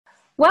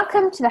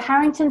Welcome to the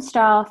Harrington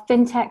Star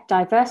FinTech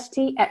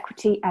Diversity,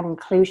 Equity and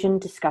Inclusion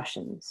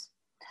discussions.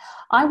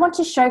 I want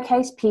to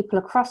showcase people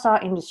across our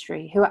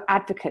industry who are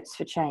advocates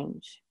for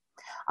change.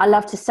 I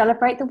love to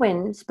celebrate the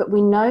wins, but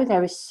we know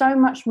there is so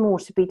much more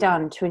to be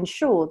done to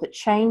ensure that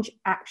change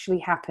actually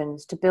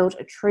happens to build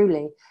a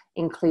truly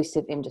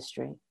inclusive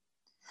industry.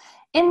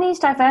 In these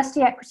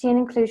diversity, equity and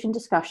inclusion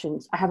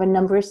discussions, I have a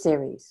number of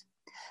series.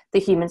 The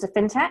Humans of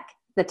FinTech,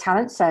 the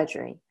Talent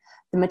Surgery,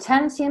 the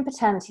Maternity and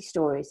Paternity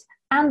Stories,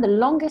 and the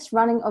longest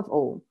running of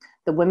all,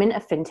 the Women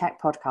of FinTech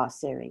podcast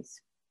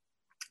series.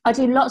 I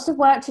do lots of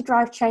work to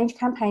drive change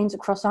campaigns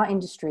across our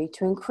industry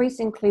to increase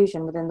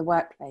inclusion within the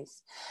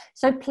workplace.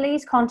 So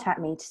please contact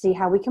me to see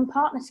how we can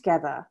partner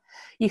together.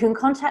 You can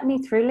contact me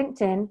through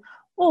LinkedIn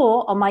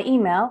or on my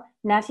email,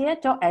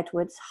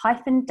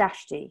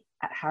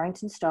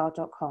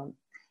 nadia.edwards-d@harringtonstar.com.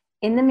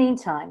 In the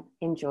meantime,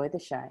 enjoy the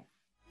show.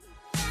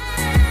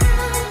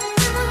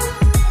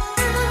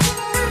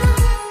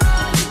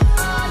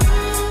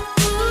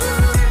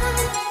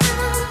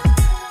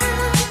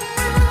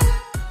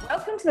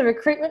 To the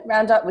Recruitment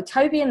Round-Up with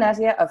Toby and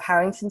Nadia of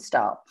Harrington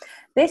Star.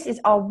 This is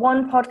our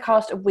one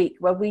podcast a week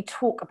where we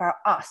talk about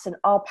us and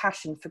our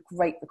passion for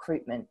great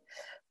recruitment.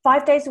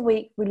 5 days a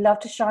week, we love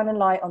to shine a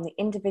light on the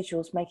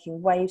individuals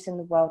making waves in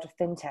the world of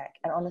FinTech.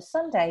 And on a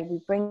Sunday, we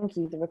bring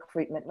you the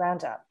Recruitment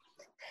Round-Up.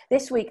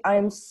 This week, I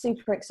am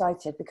super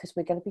excited because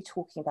we're going to be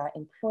talking about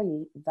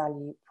employee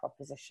value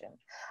proposition.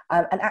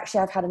 And actually,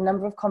 I've had a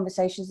number of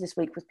conversations this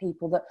week with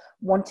people that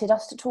wanted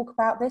us to talk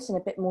about this in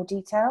a bit more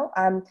detail.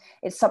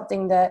 It's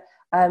something that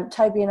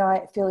Toby and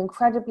I feel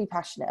incredibly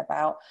passionate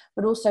about,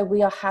 but also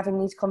we are having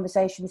these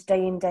conversations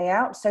day in, day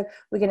out. So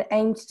we're going to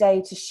aim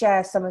today to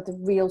share some of the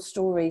real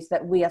stories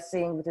that we are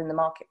seeing within the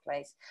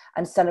marketplace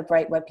and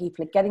celebrate where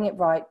people are getting it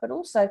right, but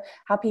also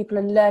how people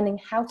are learning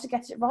how to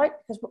get it right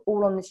because we're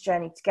all on this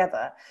journey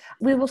together.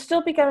 We will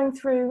still be going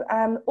through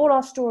all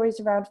our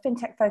stories around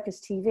FinTech Focus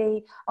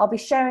TV. I'll be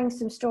sharing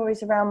some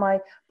stories around my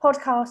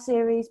podcast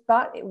series,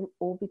 but it will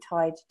all be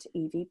tied to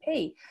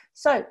EVP.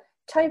 So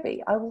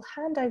Toby, I will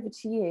hand over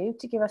to you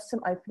to give us some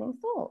opening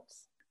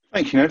thoughts.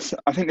 Thank you, Ned.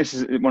 I think this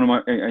is one of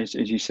my, as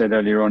you said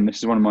earlier on, this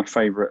is one of my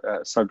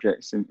favourite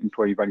subjects in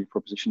employee value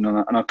proposition.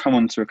 And I'll come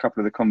on to a couple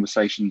of the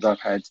conversations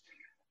I've had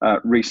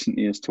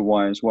recently as to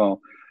why as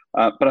well.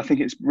 But I think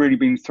it's really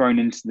been thrown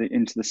into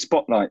the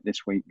spotlight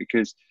this week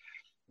because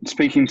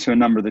speaking to a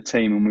number of the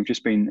team, and we've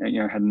just been,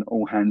 had an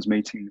all hands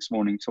meeting this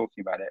morning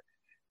talking about it,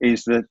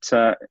 is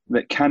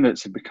that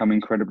candidates have become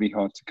incredibly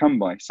hard to come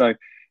by. So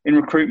in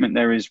recruitment,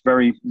 there is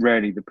very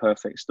rarely the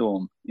perfect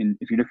storm.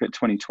 If you look at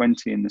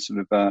 2020 and the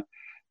sort of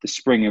the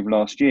spring of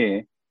last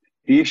year,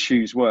 the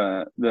issues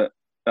were that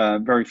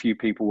very few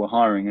people were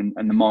hiring,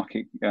 and the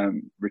market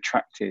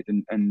retracted,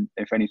 and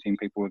if anything,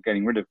 people were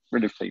getting rid of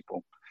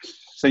people.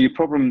 So your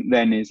problem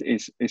then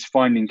is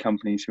finding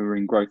companies who are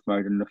in growth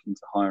mode and looking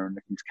to hire and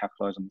looking to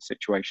capitalise on the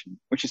situation,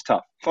 which is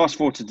tough. Fast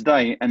forward to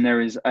today, and there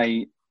is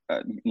a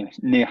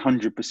near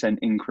 100%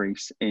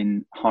 increase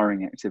in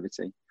hiring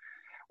activity,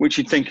 which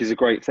you'd think is a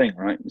great thing,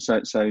 right?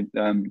 So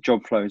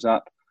job flows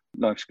up,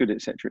 life's good,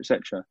 etc.,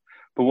 etc.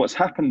 But what's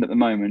happened at the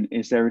moment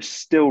is there is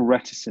still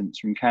reticence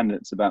from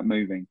candidates about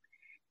moving.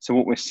 So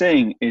what we're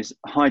seeing is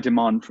high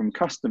demand from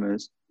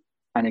customers,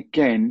 and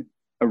again,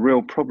 a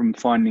real problem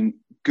finding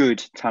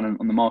good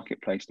talent on the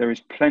marketplace. There is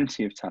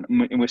plenty of talent,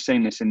 and we're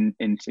seeing this in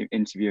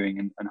interviewing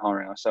and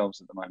hiring ourselves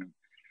at the moment.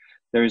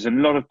 There is a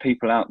lot of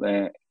people out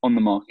there on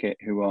the market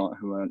who are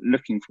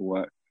looking for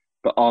work.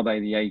 But are they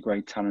the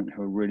A-grade talent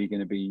who are really going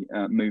to be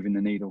moving the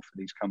needle for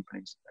these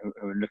companies who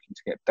are looking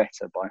to get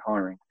better by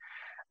hiring?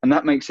 And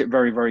that makes it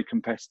very, very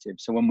competitive.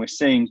 So when we're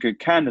seeing good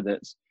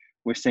candidates,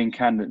 we're seeing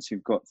candidates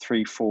who've got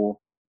 3-4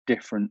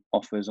 different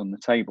offers on the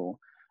table,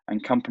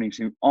 and companies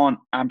who aren't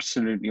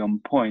absolutely on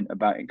point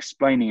about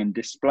explaining and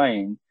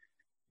displaying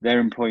their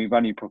employee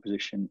value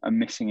proposition are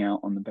missing out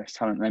on the best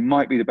talent. They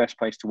might be the best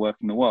place to work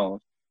in the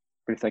world,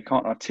 but if they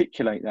can't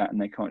articulate that and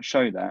they can't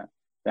show that,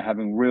 they're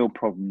having real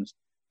problems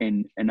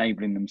in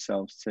enabling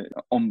themselves to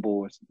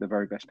onboard the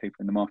very best people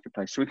in the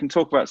marketplace. So we can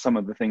talk about some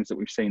of the things that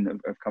we've seen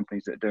of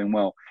companies that are doing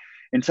well.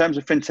 In terms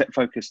of FinTech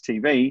Focus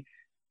TV,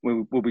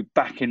 we'll be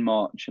back in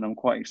March, and I'm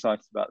quite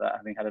excited about that,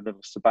 having had a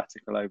little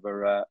sabbatical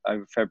over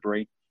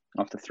February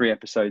after 3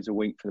 episodes a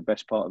week for the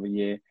best part of a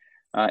year.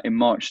 In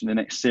March, the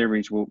next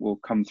series will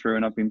come through,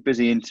 and I've been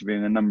busy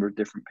interviewing a number of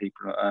different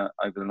people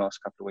over the last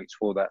couple of weeks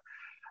for that.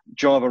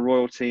 Java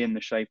royalty in the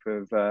shape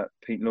of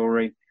Pete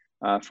Laurie,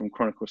 from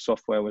Chronicle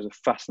Software was a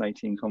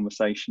fascinating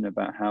conversation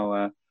about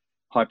how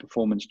high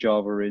performance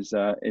Java is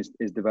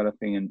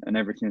developing and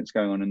everything that's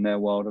going on in their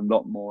world. A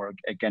lot more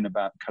again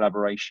about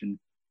collaboration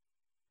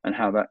and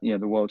how that the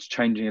world's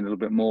changing a little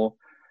bit more.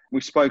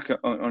 We spoke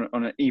on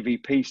an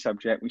EVP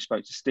subject. We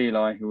spoke to Steel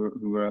Eye, who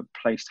were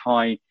placed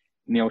high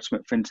in the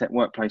Ultimate FinTech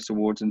Workplace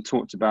Awards, and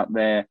talked about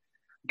their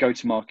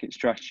go-to-market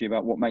strategy,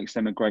 about what makes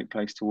them a great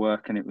place to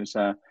work. And it was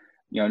a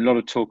lot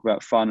of talk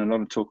about fun, a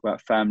lot of talk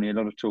about family, a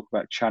lot of talk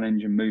about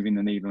challenge and moving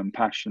the needle and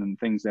passion and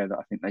things there that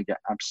I think they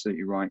get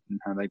absolutely right, and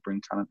how they bring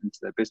talent into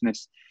their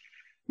business.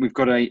 We've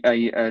got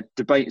a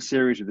debate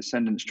series with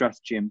Ascendant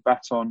Strategy and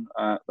Baton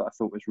that I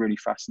thought was really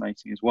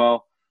fascinating as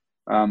well,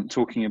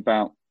 talking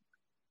about,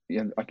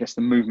 I guess,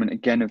 the movement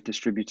again of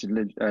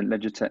distributed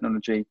ledger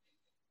technology.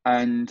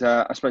 And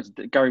I spoke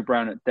to Gary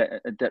Brown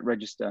at Debt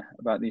Register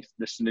about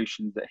the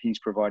solutions that he's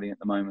providing at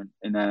the moment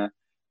in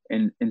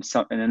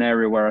an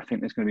area where I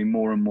think there's going to be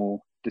more and more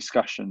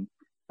discussion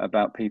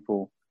about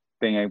people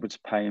being able to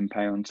pay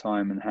on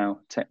time, and how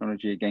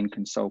technology again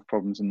can solve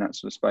problems in that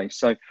sort of space.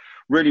 So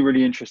really,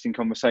 really interesting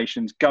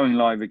conversations going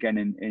live again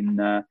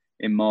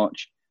in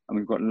March, and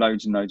we've got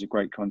loads and loads of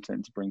great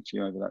content to bring to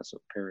you over that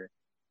sort of period.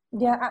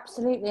 Yeah,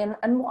 absolutely.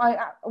 And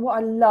what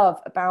I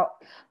love about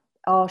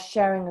our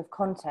sharing of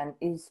content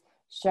is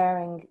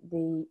sharing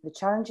the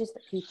challenges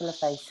that people are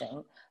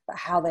facing, but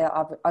how they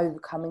are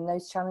overcoming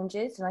those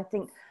challenges. And I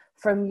think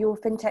from your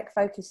FinTech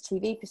Focused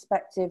TV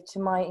perspective to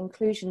my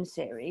inclusion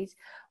series,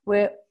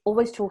 we're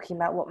always talking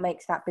about what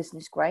makes that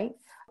business great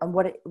and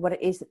what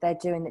it is that they're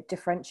doing that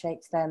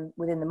differentiates them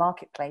within the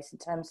marketplace in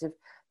terms of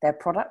their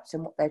products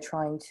and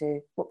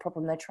what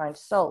problem they're trying to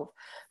solve.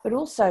 But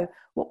also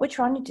what we're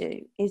trying to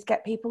do is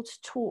get people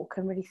to talk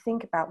and really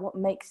think about what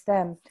makes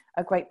them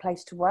a great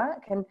place to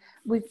work. And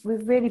we've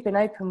really been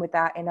open with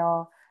that in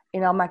our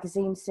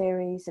magazine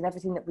series and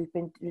everything that we've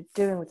been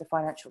doing with the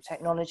Financial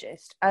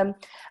Technologist. And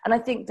I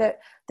think that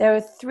there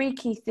are three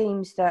key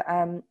themes that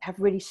have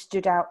really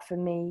stood out for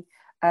me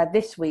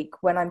this week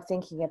when I'm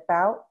thinking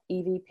about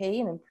EVP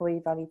and employee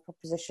value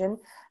proposition.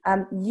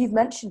 You've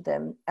mentioned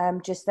them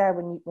just there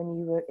when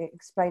you were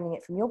explaining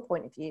it from your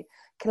point of view: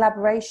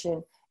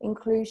 collaboration,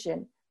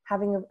 inclusion,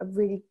 having a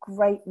really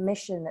great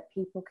mission that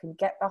people can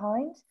get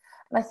behind.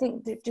 And I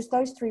think that just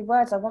those three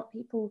words, I want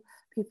people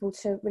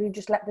to really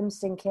just let them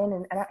sink in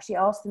and actually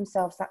ask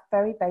themselves that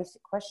very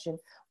basic question: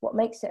 what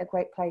makes it a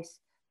great place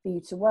for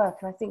you to work?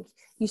 And I think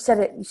you said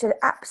it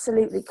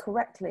absolutely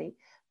correctly,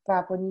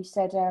 Fab, when you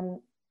said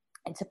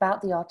it's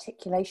about the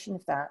articulation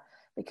of that,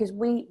 because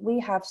we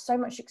have so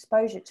much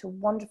exposure to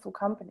wonderful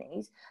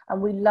companies,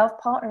 and we love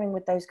partnering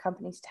with those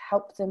companies to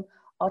help them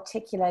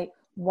articulate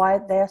why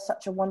they're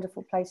such a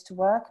wonderful place to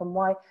work and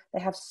why they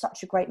have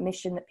such a great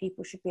mission that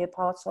people should be a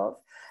part of.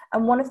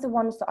 And one of the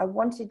ones that I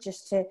wanted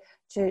just to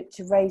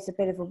raise a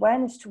bit of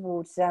awareness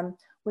towards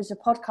was a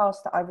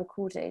podcast that I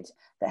recorded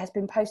that has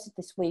been posted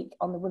this week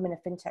on the Women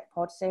of FinTech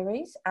Pod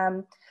series,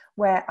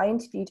 where I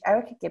interviewed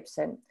Erica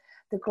Gibson,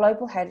 the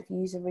global head of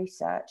user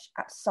research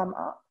at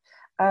SumUp.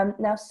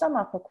 Now,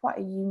 SumUp are quite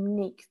a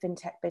unique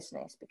fintech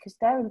business because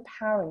they're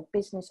empowering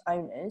business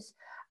owners.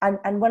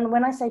 And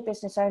when I say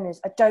business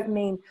owners, I don't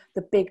mean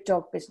the big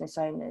dog business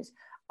owners.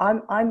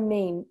 I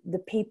mean the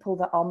people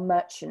that are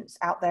merchants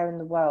out there in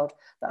the world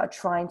that are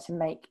trying to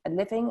make a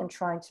living and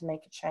trying to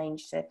make a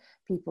change to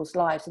people's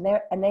lives. And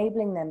they're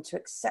enabling them to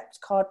accept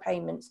card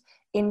payments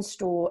in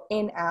store,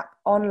 in app,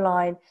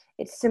 online.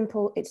 It's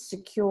simple, it's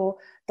secure,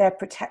 they're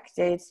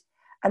protected.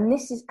 And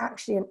this is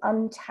actually an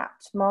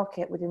untapped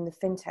market within the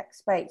fintech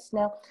space.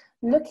 Now,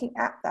 looking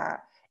at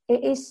that,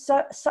 it is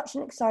such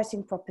an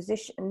exciting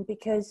proposition,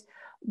 because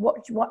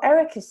what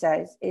Erica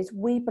says is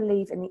we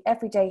believe in the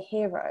everyday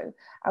hero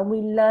and we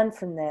learn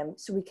from them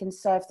so we can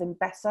serve them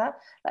better.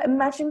 Like,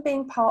 imagine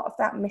being part of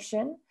that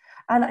mission.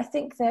 And I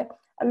think that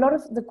a lot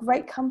of the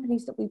great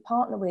companies that we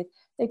partner with,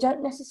 they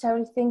don't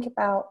necessarily think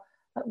about,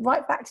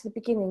 right back to the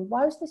beginning,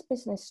 why was this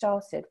business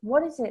started?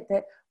 What is it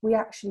that we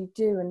actually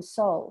do and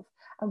solve?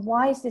 And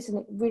why is this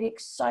a really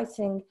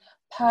exciting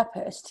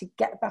purpose to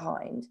get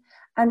behind?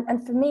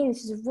 And for me,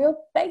 this is a real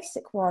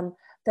basic one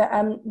that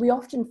we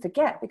often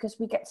forget because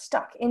we get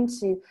stuck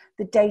into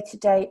the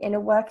day-to-day inner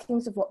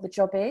workings of what the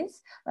job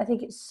is. I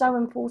think it's so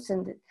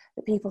important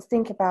that people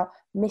think about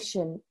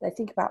mission, they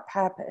think about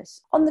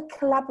purpose. On the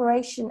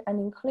collaboration and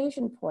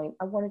inclusion point,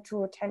 I want to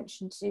draw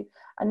attention to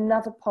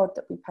another pod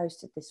that we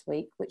posted this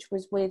week, which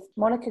was with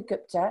Monica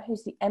Gupta,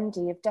 who's the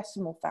MD of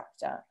Decimal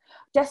Factor.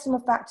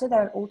 Decimal Factor,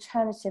 they're an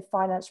alternative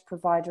finance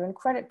provider and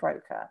credit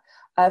broker,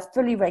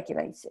 fully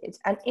regulated.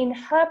 And in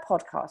her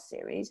podcast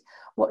series,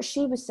 what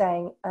she was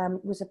saying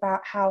was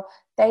about how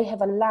they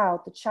have allowed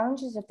the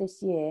challenges of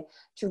this year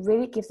to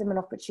really give them an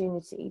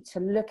opportunity to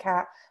look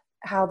at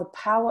how the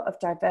power of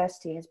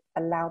diversity has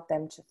allowed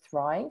them to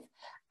thrive.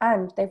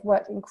 And they've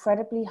worked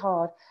incredibly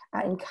hard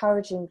at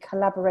encouraging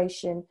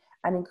collaboration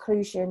and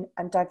inclusion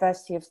and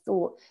diversity of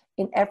thought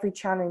in every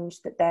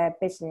challenge that their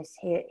business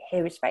here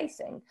is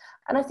facing.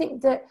 And I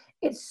think that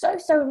it's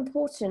so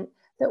important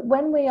that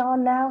when we are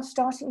now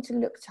starting to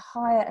look to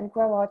hire and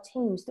grow our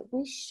teams, that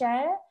we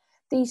share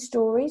these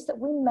stories, that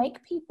we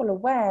make people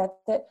aware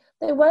that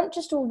they weren't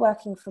just all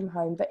working from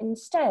home, but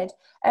instead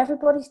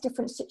everybody's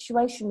different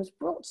situation was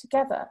brought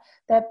together,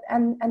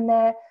 and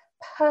their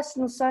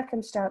personal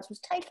circumstance was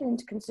taken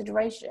into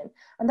consideration,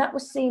 and that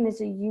was seen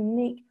as a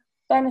unique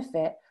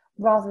benefit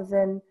rather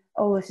than,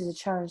 oh, this is a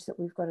challenge that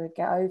we've got to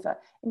get over.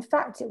 In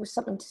fact, it was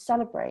something to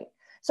celebrate.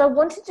 So I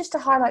wanted just to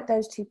highlight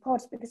those two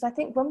pods, because I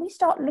think when we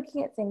start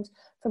looking at things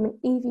from an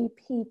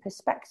EVP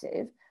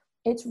perspective,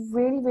 it's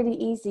really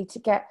easy to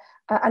get,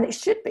 and it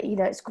should be,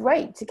 it's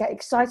great to get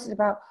excited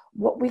about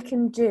what we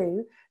can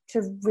do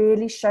to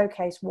really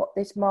showcase what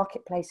this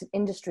marketplace and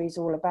industry is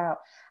all about,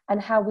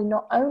 and how we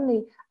not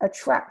only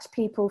attract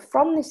people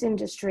from this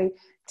industry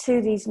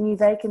to these new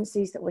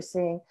vacancies that we're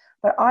seeing,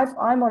 but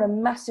I'm on a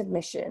massive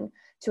mission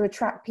to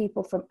attract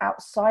people from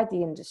outside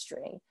the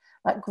industry,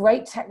 like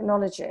great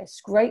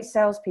technologists, great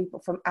salespeople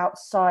from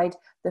outside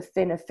the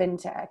fin of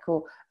fintech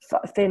or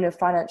fin of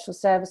financial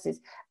services,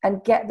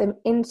 and get them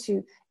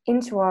into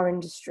our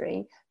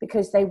industry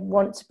because they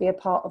want to be a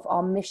part of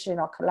our mission,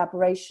 our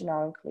collaboration,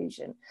 our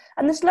inclusion.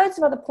 And there's loads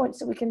of other points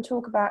that we can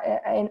talk about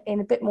in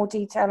a bit more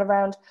detail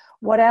around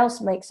what else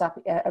makes up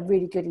a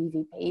really good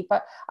EVP.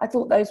 But I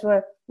thought those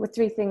were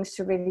three things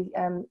to really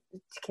to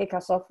kick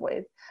us off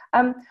with.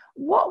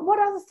 What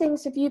other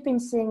things have you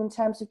been seeing in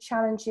terms of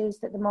challenges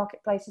that the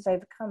marketplace is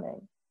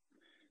overcoming?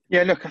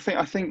 Yeah, look,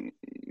 I think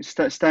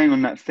staying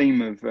on that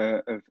theme of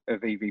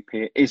EVP,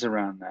 it is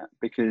around that,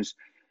 because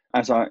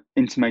as I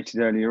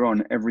intimated earlier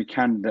on, every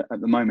candidate at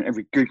the moment,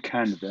 every good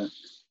candidate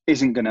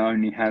isn't going to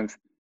only have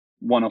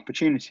one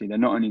opportunity. They're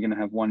not only going to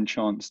have one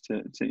chance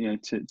to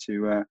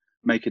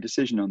make a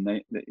decision on.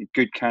 The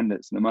good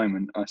candidates at the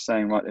moment are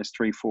saying, right, there's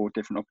 3-4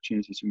 different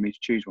opportunities for me to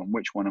choose one.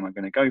 Which one am I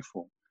going to go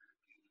for?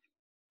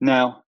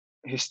 Now,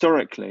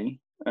 historically,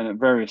 and at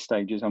various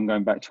stages, I'm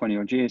going back 20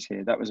 odd years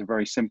here, that was a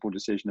very simple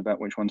decision about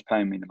which one's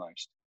paying me the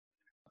most.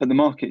 But the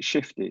market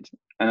shifted,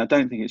 and I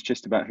don't think it's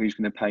just about who's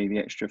going to pay the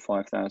extra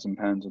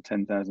 £5,000 or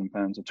 £10,000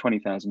 or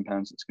 £20,000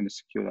 that's going to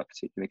secure that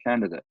particular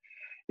candidate.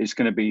 It's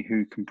going to be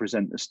who can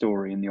present the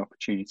story and the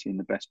opportunity in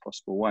the best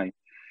possible way.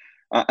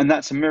 And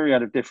that's a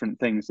myriad of different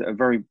things that are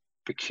very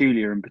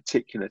peculiar and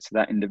particular to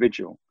that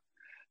individual.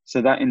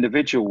 So that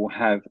individual will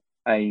have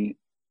I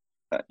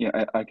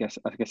guess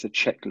a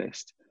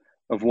checklist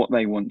of what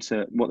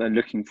they're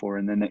looking for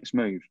in their next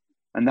move.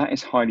 And that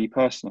is highly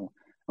personal.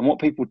 And what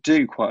people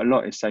do quite a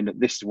lot is say, look,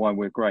 this is why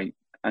we're great.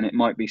 And it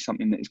might be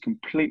something that is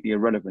completely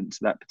irrelevant to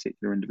that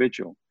particular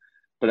individual.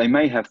 But they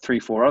may have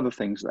 3-4 other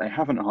things that they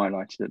haven't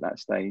highlighted at that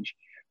stage,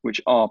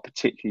 which are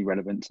particularly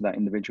relevant to that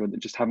individual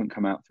that just haven't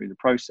come out through the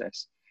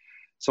process.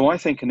 So I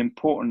think an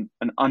important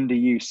and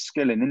underused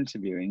skill in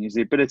interviewing is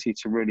the ability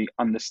to really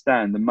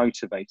understand the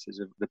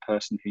motivators of the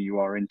person who you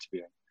are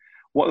interviewing.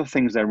 What are the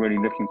things they're really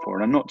looking for?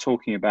 And I'm not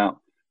talking about,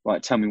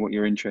 right, tell me what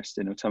you're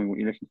interested in or tell me what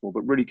you're looking for,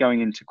 but really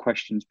going into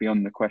questions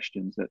beyond the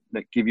questions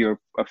that give you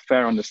a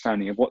fair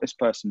understanding of what this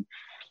person,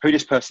 who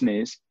this person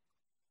is,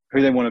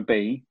 who they want to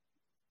be,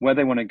 where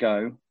they want to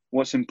go,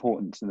 what's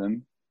important to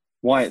them,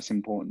 why it's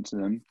important to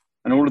them,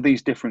 and all of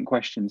these different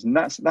questions. And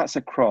that's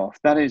a craft.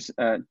 That is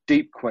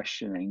deep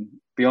questioning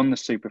beyond the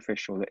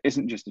superficial. That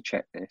isn't just a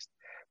checklist,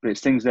 but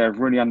it's things there of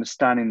really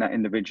understanding that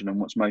individual and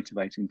what's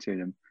motivating to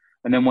them.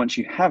 And then once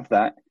you have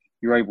that,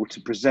 you're able to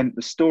present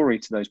the story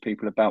to those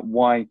people about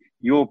why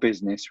your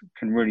business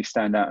can really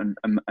stand out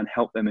and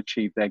help them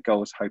achieve their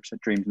goals, hopes,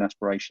 dreams, and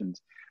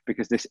aspirations.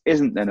 Because this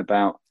isn't then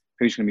about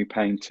who's going to be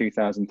paying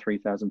 £2,000,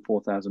 £3,000,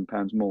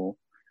 £4,000 more.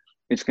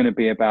 It's going to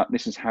be about,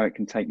 this is how it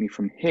can take me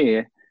from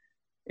here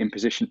in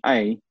position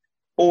A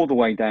all the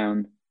way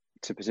down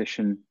to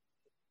position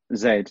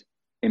Z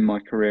in my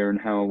career, and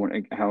how I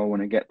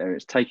want to get there.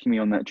 It's taking me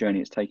on that journey.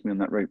 It's taking me on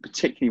that route,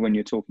 particularly when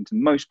you're talking to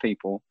most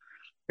people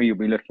who you'll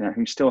be looking at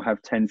who still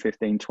have 10,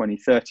 15, 20,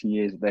 30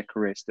 years of their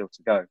career still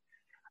to go.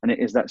 And it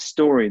is that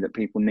story that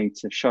people need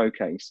to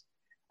showcase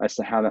as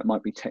to how that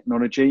might be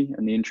technology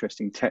and the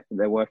interesting tech that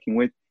they're working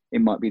with.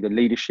 It might be the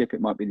leadership.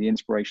 It might be the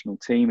inspirational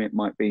team. It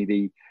might be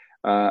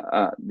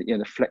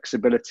the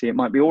flexibility. It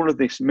might be all of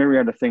this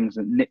myriad of things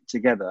that knit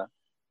together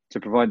to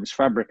provide this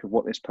fabric of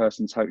what this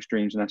person's hopes,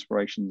 dreams, and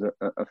aspirations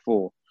are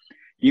for.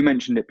 You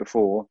mentioned it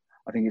before.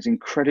 I think it's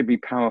incredibly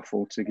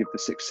powerful to give the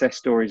success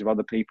stories of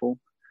other people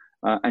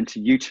and to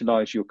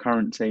utilize your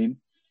current team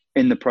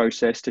in the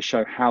process to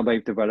show how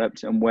they've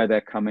developed and where they're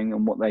coming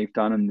and what they've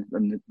done and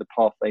the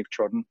path they've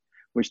trodden,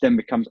 which then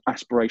becomes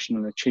aspirational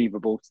and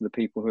achievable to the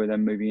people who are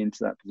then moving into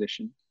that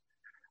position.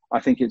 I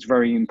think it's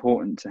very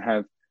important to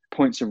have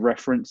points of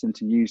reference and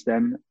to use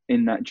them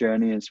in that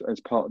journey as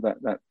part of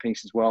that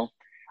piece as well.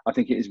 I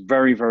think it is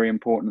very, very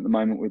important at the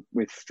moment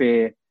with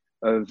fear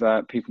of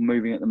people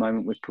moving at the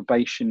moment, with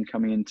probation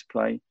coming into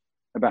play,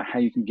 about how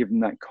you can give them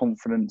that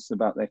confidence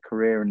about their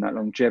career and that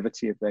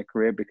longevity of their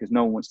career, because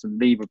no one wants to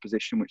leave a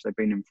position which they've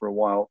been in for a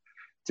while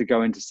to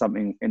go into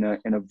something in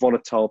a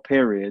volatile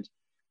period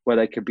where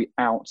they could be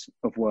out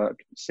of work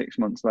 6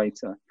 months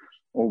later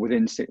or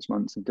within 6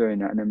 months of doing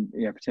that, and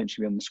then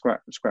potentially on the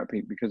scrap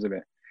heap because of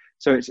it.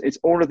 So it's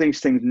all of these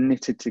things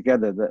knitted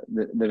together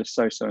that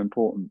are so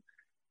important.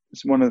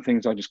 It's one of the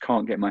things I just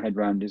can't get my head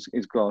around is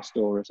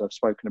Glassdoor, as I've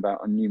spoken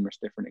about on numerous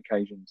different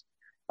occasions,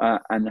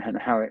 and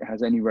how it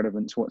has any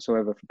relevance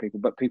whatsoever for people.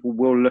 But people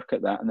will look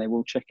at that and they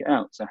will check it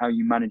out. So how are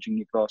you managing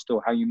your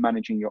Glassdoor? How are you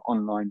managing your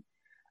online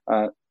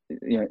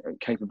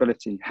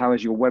capability? How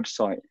is your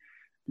website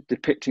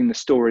depicting the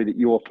story that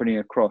you're putting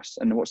across?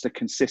 And what's the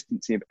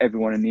consistency of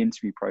everyone in the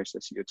interview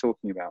process that you're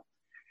talking about?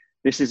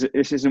 This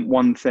isn't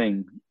one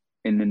thing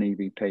in an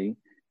EVP.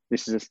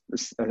 This is,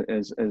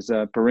 as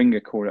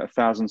Baringa called it,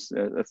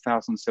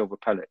 1,000 silver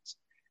pellets.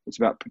 It's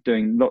about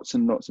doing lots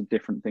and lots of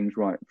different things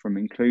right, from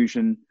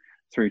inclusion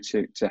through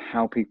to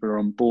how people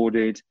are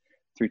onboarded,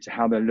 through to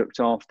how they're looked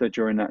after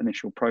during that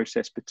initial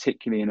process,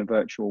 particularly in a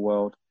virtual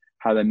world,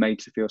 how they're made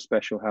to feel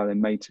special, how they're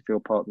made to feel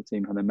part of the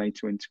team, how they're made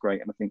to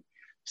integrate. And I think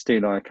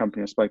Steel, a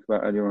company I spoke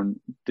about earlier on,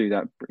 do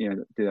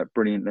that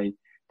brilliantly,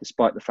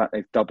 despite the fact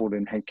they've doubled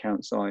in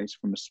headcount size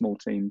from a small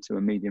team to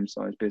a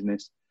medium-sized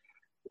business.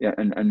 Yeah,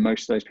 and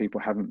most of those people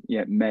haven't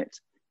yet met.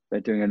 They're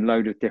doing a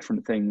load of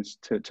different things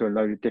to a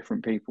load of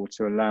different people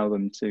to allow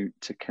them to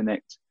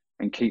connect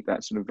and keep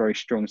that sort of very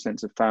strong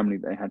sense of family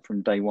that they had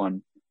from day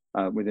one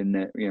within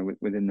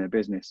their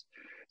business.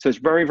 So it's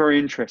very, very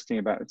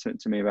interesting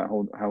to me about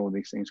how all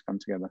these things come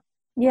together.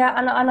 Yeah,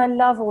 and I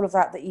love all of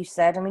that you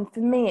said. I mean,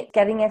 for me, it's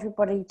getting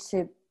everybody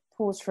to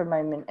pause for a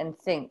moment and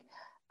think,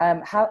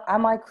 how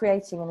am I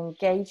creating an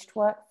engaged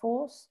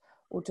workforce,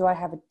 or do I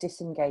have a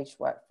disengaged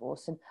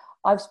workforce? And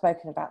I've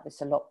spoken about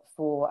this a lot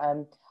before.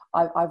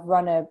 I've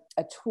run a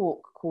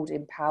talk called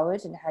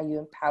Empowered, and how you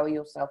empower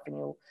yourself in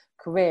your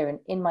career. And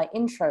in my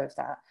intro of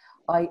that,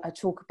 I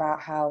talk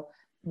about how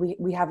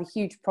we have a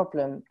huge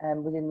problem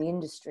within the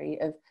industry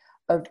of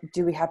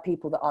do we have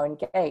people that are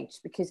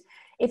engaged? Because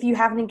if you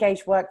have an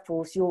engaged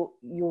workforce,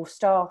 your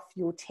staff,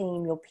 your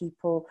team, your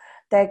people,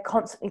 they're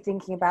constantly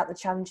thinking about the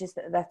challenges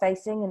that they're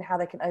facing and how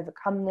they can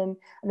overcome them,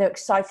 and they're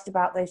excited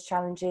about those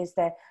challenges.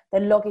 They're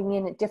logging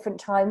in at different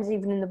times,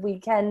 even in the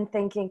weekend,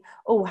 thinking,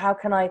 oh, how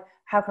can I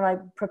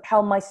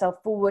propel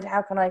myself forward?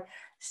 How can I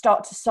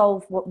start to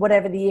solve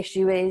whatever the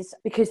issue is?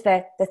 Because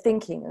they're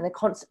thinking, and they're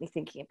constantly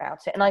thinking about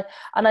it.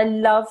 And I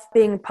love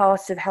being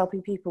part of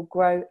helping people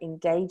grow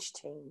engaged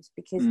teams,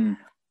 because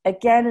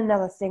again,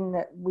 another thing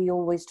that we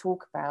always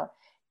talk about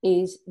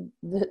is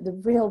the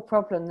real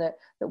problem that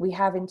we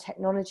have in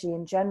technology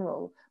in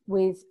general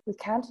with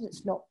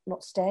candidates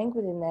not staying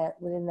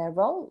within their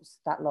roles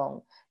that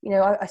long. You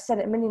know, I said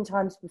it a million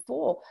times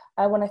before,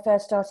 when I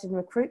first started in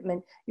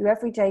recruitment, your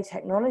everyday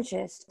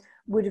technologist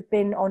would have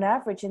been on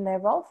average in their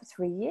role for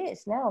 3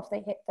 years. Now, if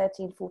they hit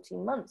 13,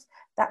 14 months,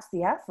 that's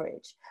the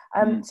average.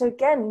 So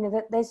again, you know,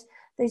 that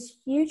there's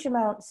huge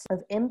amounts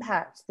of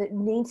impact that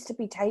needs to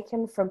be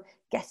taken from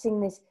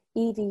getting this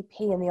EVP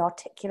and the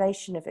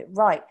articulation of it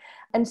right.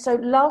 And so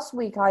last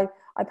week I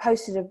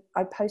posted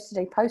a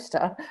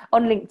poster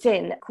on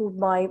LinkedIn called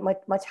my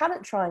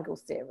talent triangle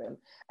theorem.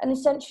 And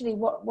essentially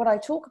what I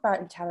talk about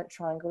in talent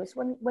triangle is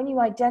when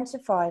you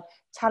identify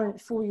talent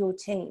for your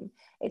team,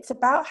 it's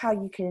about how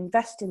you can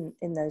invest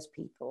in those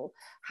people,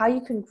 how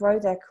you can grow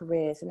their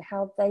careers, and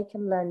how they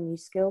can learn new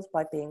skills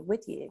by being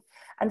with you.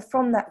 And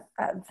from that,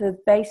 the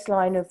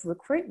baseline of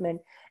recruitment,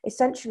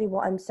 essentially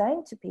what I'm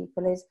saying to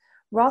people is,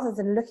 rather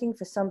than looking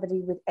for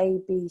somebody with A,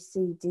 B,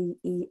 C, D,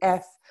 E,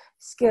 F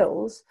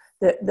skills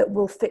that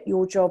will fit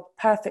your job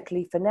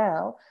perfectly for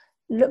now,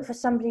 look for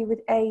somebody with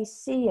A,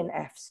 C, and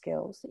F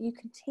skills that you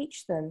can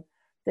teach them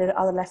the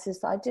other letters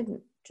that I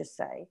didn't just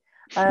say.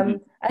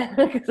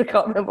 Because I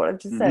can't remember what I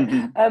just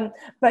said.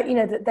 But you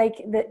know, that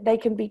they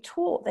can be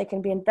taught, they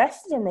can be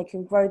invested in, they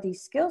can grow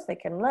these skills, they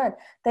can learn.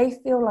 They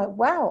feel like,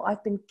 wow,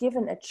 I've been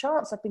given a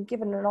chance, I've been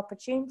given an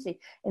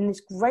opportunity in this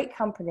great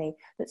company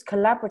that's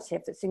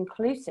collaborative, that's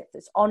inclusive,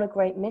 that's on a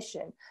great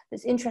mission,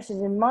 that's interested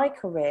in my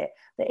career,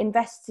 that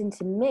invests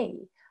into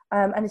me,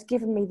 and has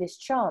given me this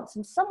chance.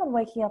 And someone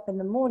waking up in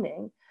the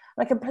morning,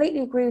 I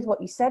completely agree with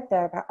what you said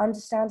there about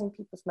understanding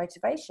people's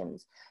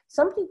motivations.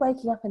 Somebody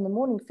waking up in the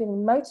morning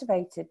feeling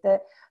motivated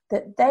that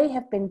they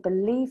have been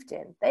believed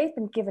in, they've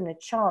been given a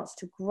chance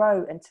to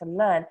grow and to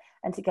learn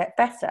and to get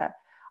better.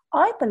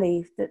 I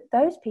believe that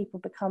those people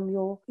become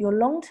your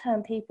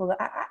long-term people that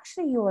are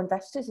actually your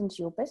investors into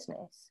your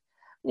business.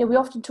 You know, we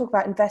often talk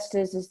about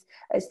investors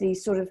as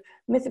these sort of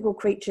mythical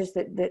creatures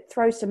that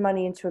throw some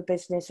money into a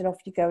business and off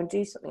you go and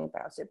do something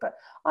about it. But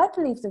I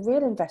believe the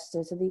real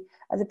investors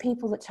are the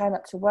people that turn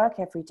up to work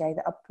every day,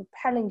 that are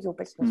propelling your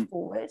business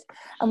forward.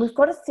 And we've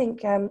got to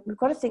think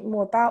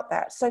more about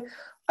that. So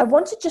I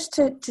wanted just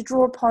to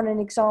draw upon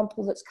an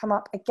example that's come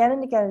up again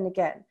and again and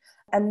again.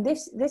 And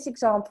this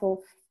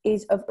example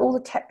is of all the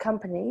tech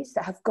companies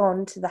that have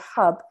gone to the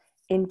hub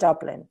in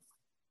Dublin.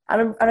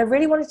 And I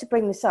really wanted to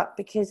bring this up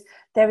because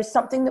there is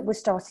something that we're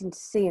starting to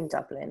see in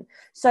Dublin.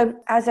 So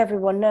as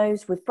everyone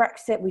knows, with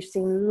Brexit, we've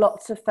seen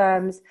lots of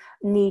firms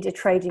need a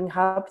trading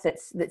hub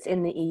that's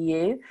in the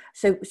EU.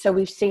 So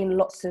we've seen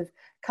lots of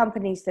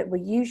companies that were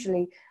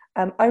usually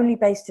only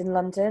based in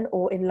London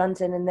or in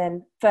London and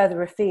then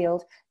further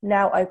afield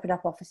now open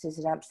up offices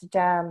in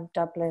Amsterdam,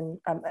 Dublin,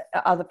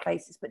 other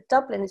places. But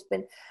Dublin has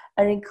been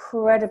an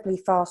incredibly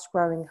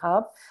fast-growing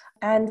hub.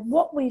 And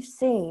what we've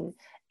seen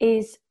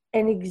is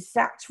an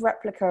exact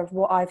replica of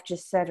what I've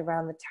just said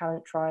around the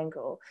talent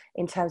triangle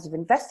in terms of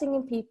investing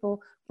in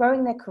people,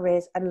 growing their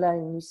careers and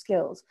learning new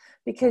skills.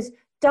 Because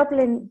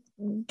Dublin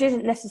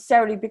didn't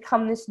necessarily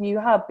become this new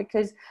hub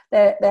because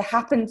there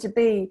happened to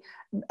be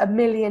a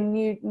million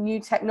new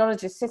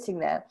technologists sitting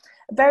there.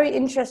 A very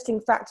interesting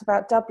fact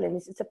about Dublin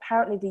is it's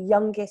apparently the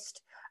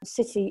youngest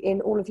city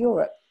in all of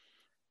Europe.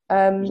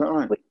 Is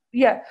that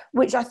right?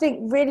 Which I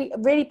think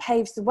really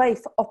paves the way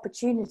for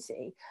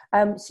opportunity.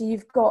 So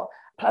you've got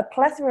a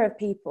plethora of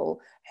people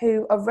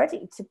who are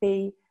ready to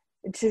be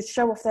to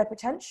show off their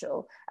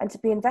potential and to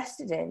be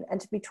invested in and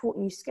to be taught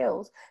new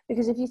skills.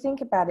 Because if you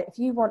think about it, if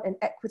you want an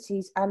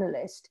equities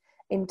analyst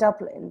in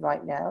Dublin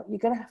right now, you're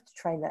going to have to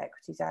train that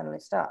equities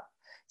analyst up.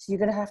 So you're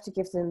going to have to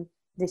give them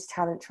this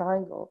talent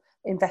triangle,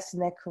 invest in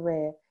their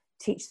career,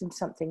 teach them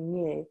something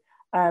new,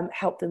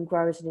 help them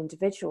grow as an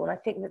individual. And I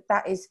think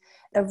that is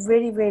a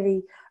really,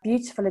 really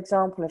beautiful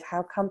example of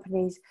how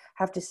companies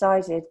have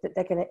decided that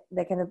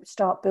they're going to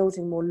start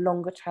building more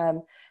longer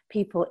term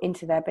people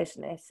into their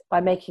business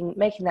by making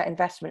that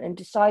investment and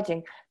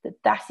deciding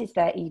that is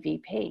their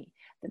EVP,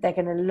 that they're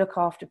going to look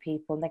after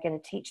people and they're going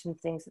to teach them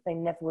things that they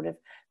never would have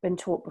been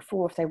taught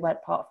before if they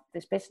weren't part of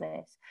this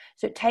business.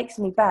 So it takes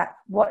me back.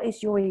 What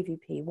is your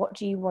EVP? What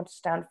do you want to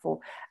stand for?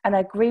 And I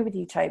agree with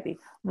you, Toby.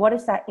 What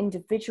is that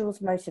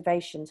individual's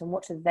motivations and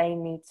what do they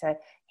need to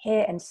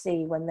hear and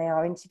see when they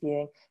are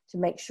interviewing to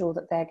make sure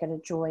that they're going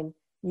to join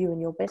you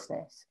and your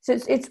business? So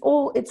it's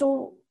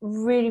all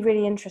really,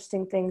 really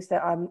interesting things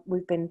that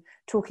we've been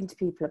talking to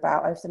people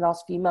about over the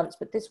last few months,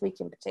 but this week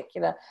in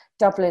particular,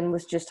 Dublin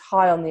was just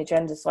high on the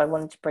agenda, so I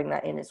wanted to bring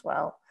that in as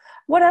well.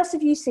 What else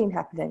have you seen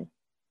happening?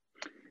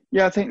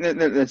 Yeah, I think that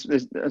there's,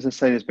 as I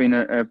say, there's been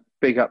a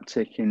big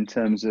uptick in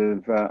terms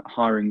of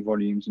hiring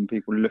volumes and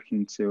people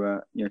looking to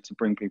to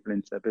bring people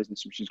into their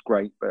business, which is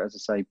great, but as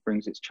I say,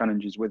 brings its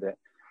challenges with it.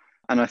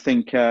 And I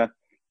think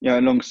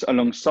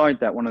alongside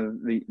that, one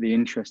of the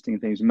interesting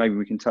things, and maybe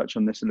we can touch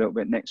on this a little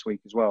bit next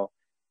week as well,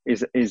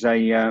 is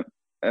a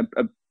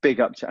big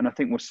uptick, and I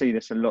think we'll see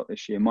this a lot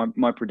this year.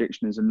 My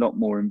prediction is a lot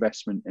more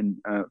investment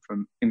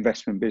from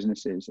investment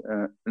businesses,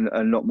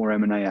 a lot more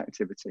M&A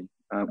activity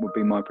would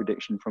be my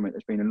prediction from it.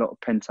 There's been a lot of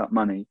pent up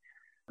money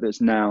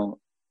that's now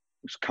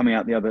coming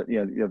out the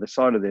other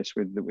side of this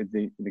with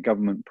the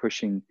government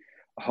pushing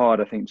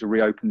hard, I think, to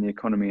reopen the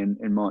economy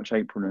in March,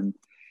 April, and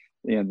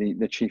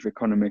the chief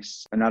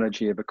economist's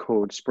analogy of a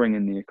cold spring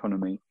in the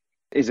economy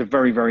is a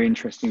very, very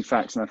interesting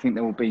fact. And I think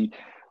there will be,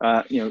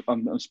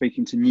 I'm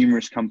speaking to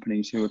numerous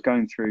companies who are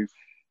going through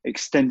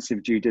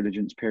extensive due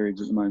diligence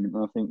periods at the moment.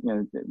 And I think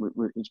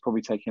it's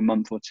probably taking a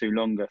month or two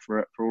longer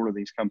for all of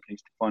these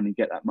companies to finally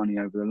get that money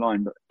over the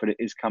line, but it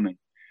is coming.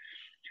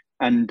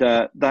 And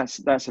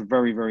that's a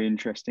very, very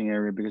interesting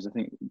area, because I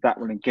think that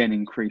will again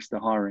increase the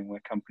hiring, where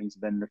companies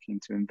are then looking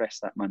to invest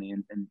that money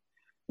and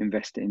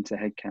invest it into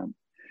headcount.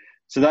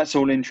 So that's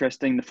all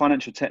interesting. The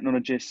financial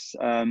technologists,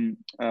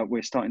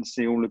 we're starting to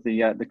see all of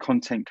the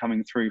content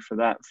coming through for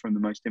that from the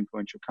most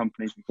influential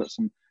companies. We've got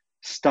some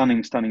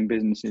stunning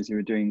businesses who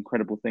are doing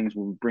incredible things.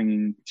 We'll be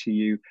bringing to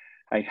you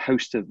a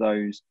host of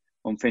those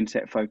on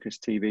FinTech Focus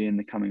TV in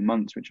the coming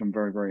months, which I'm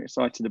very, very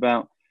excited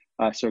about.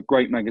 So a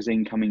great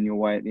magazine coming your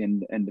way at the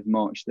end of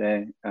March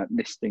there,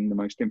 listing the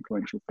most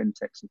influential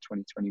fintechs of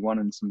 2021,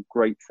 and some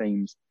great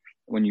themes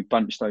when you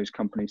bunch those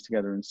companies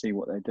together and see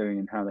what they're doing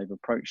and how they've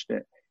approached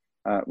it.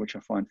 Which I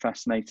find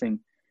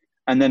fascinating.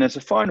 And then as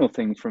a final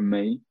thing from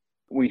me,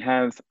 we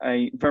have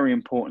a very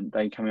important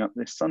day coming up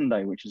this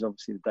Sunday, which is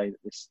obviously the day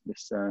that this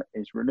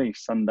is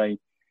released. Sunday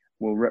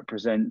will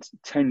represent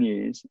 10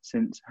 years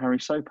since Harry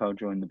Sopal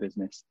joined the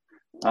business.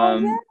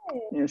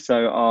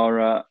 So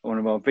our one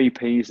of our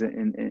VPs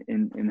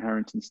in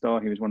Harrington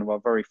Star, he was one of our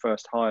very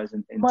first hires.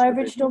 Into my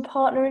original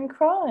partner in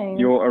crime.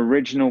 Your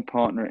original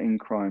partner in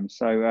crime.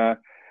 So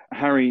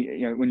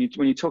Harry, when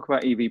you talk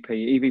about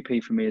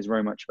EVP for me is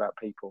very much about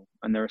people,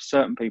 and there are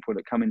certain people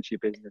that come into your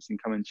business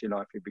and come into your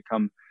life who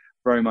become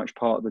very much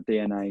part of the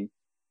DNA,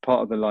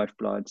 part of the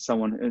lifeblood.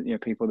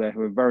 People there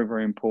who are very,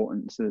 very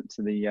important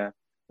to the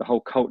whole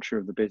culture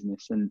of the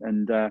business.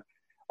 And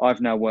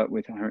I've now worked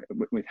with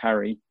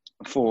Harry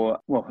for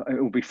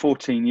it will be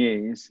 14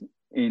 years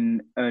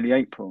in early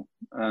April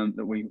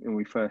that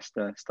we first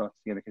started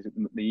together, because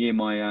the year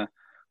my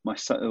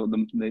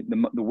son,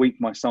 the week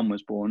my son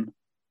was born,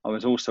 I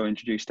was also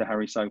introduced to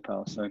Harry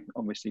Sopal, so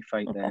obviously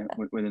fate there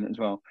within it as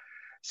well.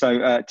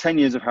 So 10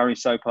 years of Harry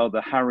Sopal,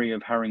 the Harry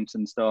of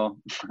Harrington Star,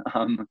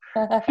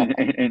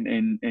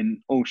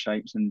 in all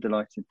shapes, and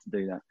delighted to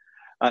do that.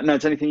 No,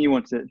 is there anything you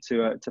wanted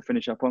to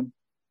finish up on?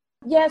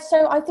 Yeah,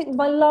 so I think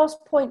my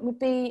last point would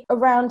be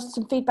around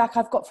some feedback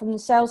I've got from the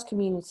sales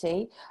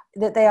community,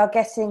 that they are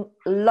getting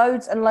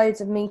loads and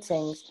loads of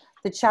meetings,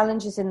 the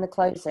challenges in the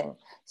closing.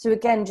 So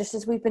again, just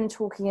as we've been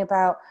talking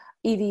about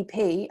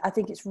EVP, I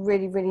think it's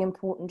really, really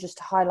important just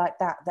to highlight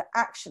that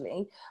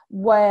actually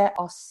where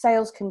our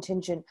sales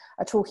contingent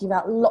are talking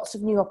about lots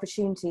of new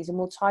opportunities, and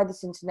we'll tie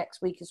this into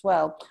next week as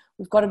well.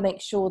 We've got to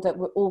make sure that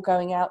we're all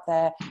going out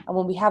there, and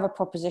when we have a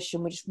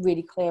proposition, we're just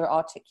really clear at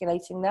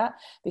articulating that,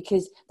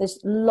 because there's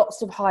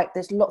lots of hype,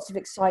 there's lots of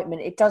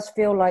excitement. It does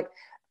feel like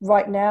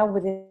right now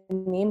within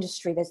the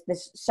industry,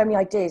 there's so many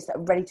ideas that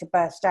are ready to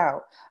burst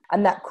out,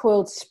 and that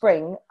coiled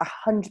spring,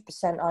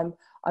 100%,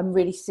 I'm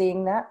really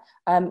seeing that.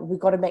 We've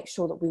got to make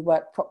sure that we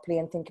work properly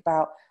and think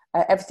about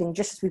everything,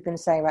 just as we've been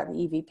saying about the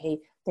EVP,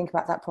 think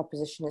about that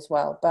proposition as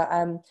well.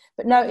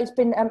 But no, it's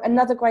been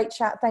another great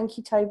chat. Thank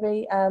you,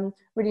 Toby.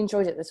 Really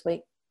enjoyed it this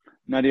week.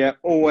 Nadia,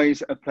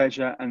 always a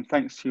pleasure. And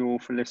thanks to you all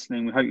for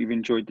listening. We hope you've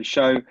enjoyed the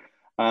show.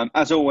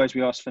 As always,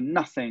 we ask for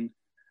nothing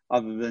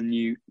other than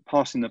you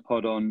passing the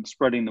pod on,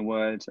 spreading the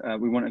word.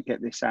 We want to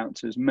get this out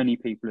to as many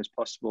people as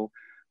possible,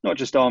 not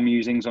just our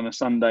musings on a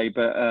Sunday,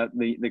 but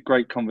the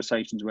great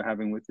conversations we're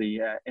having with the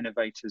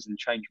innovators and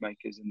change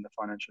makers in the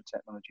financial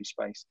technology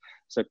space.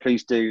 So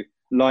please do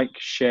like,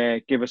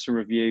 share, give us a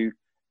review.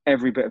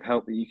 Every bit of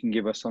help that you can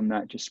give us on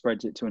that just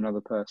spreads it to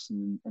another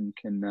person and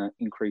can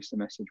increase the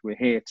message. We're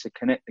here to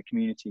connect the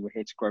community. We're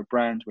here to grow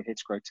brands. We're here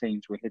to grow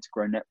teams. We're here to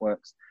grow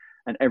networks,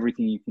 and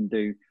everything you can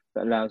do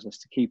that allows us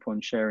to keep on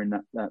sharing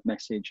that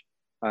message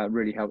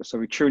really helps. So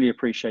we truly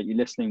appreciate you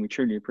listening. We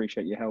truly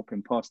appreciate your help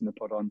in passing the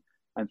pod on,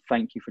 and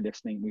thank you for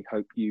listening. We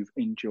hope you've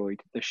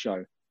enjoyed the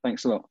show.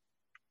 Thanks a lot.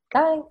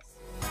 Thanks.